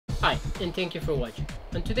Hi, and thank you for watching.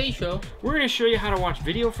 On today's show, we're going to show you how to watch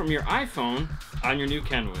video from your iPhone on your new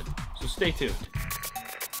Kenwood. So stay tuned.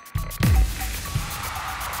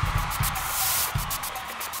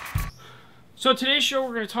 So today's show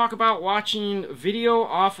we're going to talk about watching video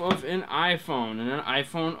off of an iPhone, and an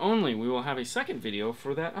iPhone only. We will have a second video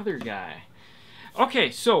for that other guy.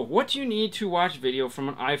 Okay, so what do you need to watch video from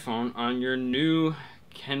an iPhone on your new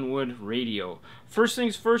Kenwood radio? First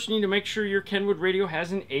things first, you need to make sure your Kenwood radio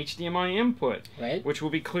has an HDMI input, right, which will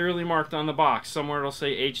be clearly marked on the box. Somewhere it'll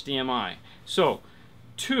say HDMI. So,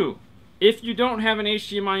 2, if you don't have an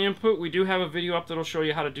HDMI input, we do have a video up that'll show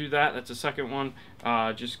you how to do that. That's the second one.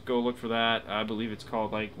 Just go look for that. I believe it's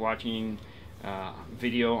called like watching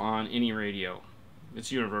video on any radio.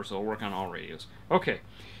 It's universal. It'll work on all radios. Okay,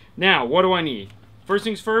 now what do I need? First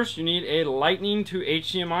things first, you need a Lightning to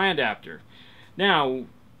HDMI adapter. Now,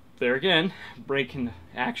 there again, breaking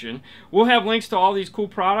action. We'll have links to all these cool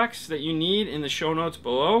products that you need in the show notes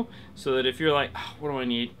below, so that if you're like, oh, what do I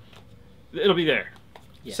need? It'll be there.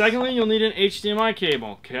 Yes. Secondly, you'll need an HDMI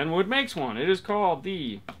cable. Kenwood makes one. It is called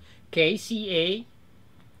the KCA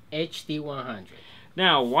HD100.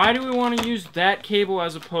 Now, why do we want to use that cable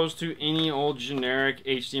as opposed to any old generic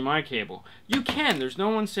HDMI cable? You can. There's no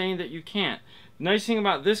one saying that you can't. Nice thing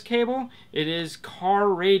about this cable, it is car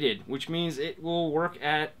rated, which means it will work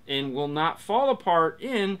at and will not fall apart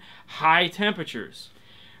in high temperatures.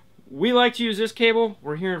 We like to use this cable.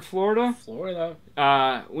 We're here in Florida.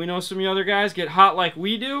 We know some of the other guys get hot like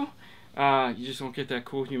we do. You just don't get that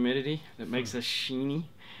cool humidity that makes us sheeny.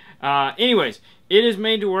 Anyways, it is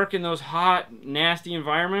made to work in those hot, nasty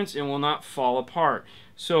environments and will not fall apart.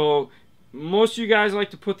 So most of you guys like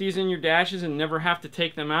to put these in your dashes and never have to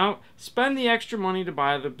take them out. Spend the extra money to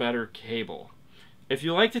buy the better cable. If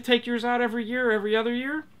you like to take yours out every year or every other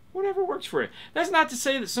year, whatever works for you. That's not to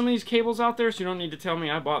say that some of these cables out there, so you don't need to tell me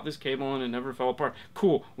I bought this cable and it never fell apart.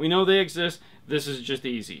 Cool, we know they exist. This is just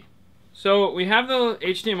easy. So we have the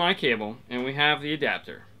HDMI cable and we have the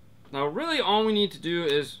adapter. Now really all we need to do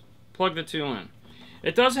is plug the two in.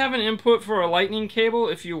 It does have an input for a Lightning cable.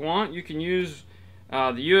 If you want, you can use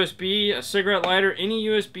the USB, a cigarette lighter, any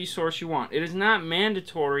USB source you want. It is not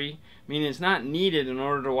mandatory, meaning it's not needed in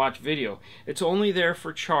order to watch video. It's only there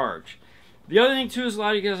for charge. The other thing too is a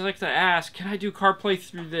lot of you guys like to ask, can I do CarPlay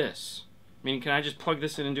through this? Meaning, can I just plug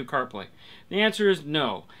this in and do CarPlay? The answer is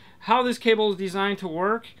no. How this cable is designed to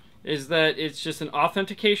work is that it's just an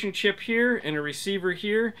authentication chip here and a receiver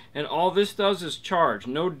here, and all this does is charge.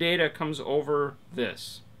 No data comes over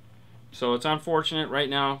this. So it's unfortunate right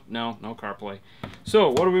now, no CarPlay. So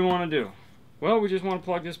what do we want to do? Well, we just want to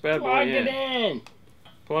plug this bad boy in. Plug it in!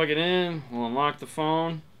 Plug it in, we'll unlock the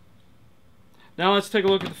phone. Now let's take a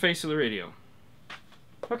look at the face of the radio.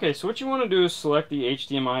 Okay, so what you want to do is select the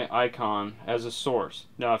HDMI icon as a source.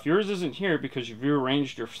 Now if yours isn't here because you've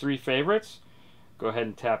rearranged your 3 favorites, go ahead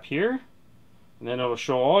and tap here, and then it'll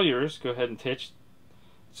show all yours. Go ahead and touch.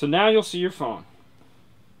 So now you'll see your phone.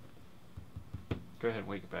 Go ahead and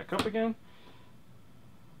wake it back up again.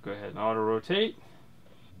 Go ahead and auto-rotate.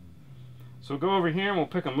 So we'll go over here and we'll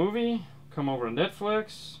pick a movie. Come over to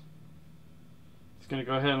Netflix. It's going to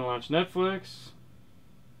go ahead and launch Netflix.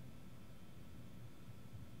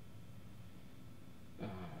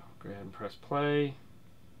 Go ahead and press play.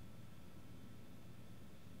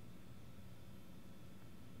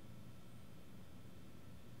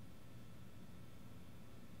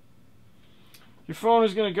 Your phone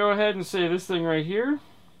is going to go ahead and say this thing right here,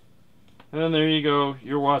 and then there you go,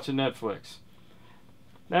 you're watching Netflix.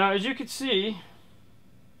 Now as you can see,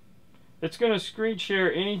 it's going to screen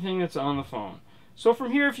share anything that's on the phone. So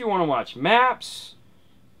from here, if you want to watch maps,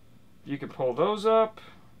 you can pull those up,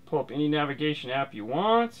 pull up any navigation app you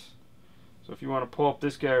want. So if you want to pull up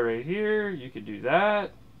this guy right here, you can do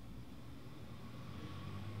that.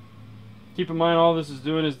 Keep in mind all this is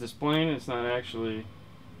doing is displaying, it's not actually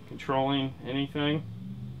controlling anything.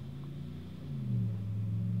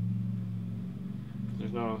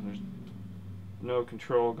 There's no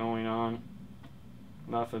control going on.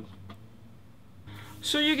 Nothing.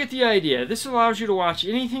 So you get the idea. This allows you to watch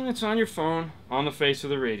anything that's on your phone on the face of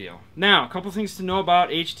the radio. Now, a couple things to know about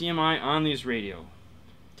HDMI on these radio.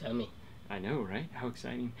 Tell me. I know, right? How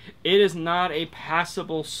exciting. It is not a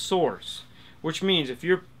passable source, which means if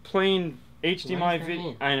you're playing HDMI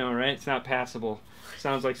video, I know, right? It's not passable.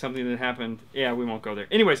 Sounds like something that happened. Yeah, we won't go there.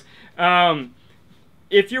 Anyways,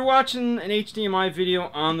 if you're watching an HDMI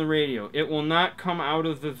video on the radio, it will not come out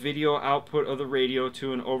of the video output of the radio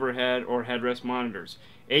to an overhead or headrest monitors.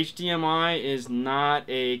 HDMI is not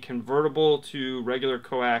a convertible to regular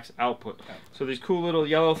coax output. So these cool little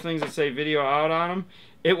yellow things that say video out on them,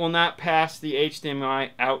 it will not pass the HDMI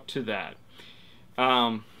out to that.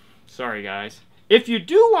 Sorry guys. If you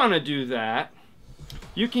do want to do that,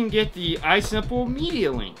 you can get the iSimple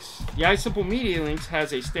Media Links. The iSimple Media Links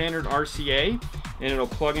has a standard RCA, and it'll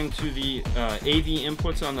plug into the AV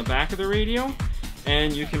inputs on the back of the radio,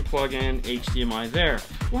 and you can plug in HDMI there.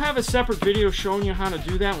 We'll have a separate video showing you how to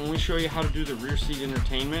do that when we show you how to do the rear seat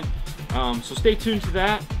entertainment. So stay tuned to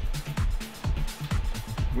that.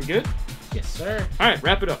 We good? Yes, sir. Alright,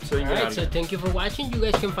 wrap it up so you can get out Alright, of so here. Thank you for watching. You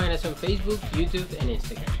guys can find us on Facebook, YouTube, and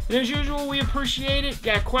Instagram. And as usual, we appreciate it.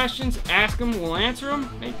 Got questions, ask them, we'll answer them.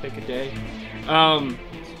 May take a day.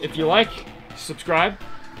 If you like, subscribe.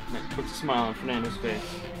 That puts a smile on Fernando's face.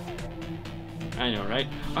 I know, right?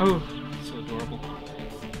 Oh, so adorable.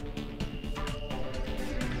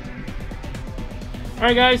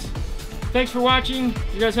 Alright guys, thanks for watching.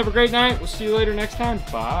 You guys have a great night. We'll see you later next time.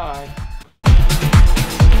 Bye.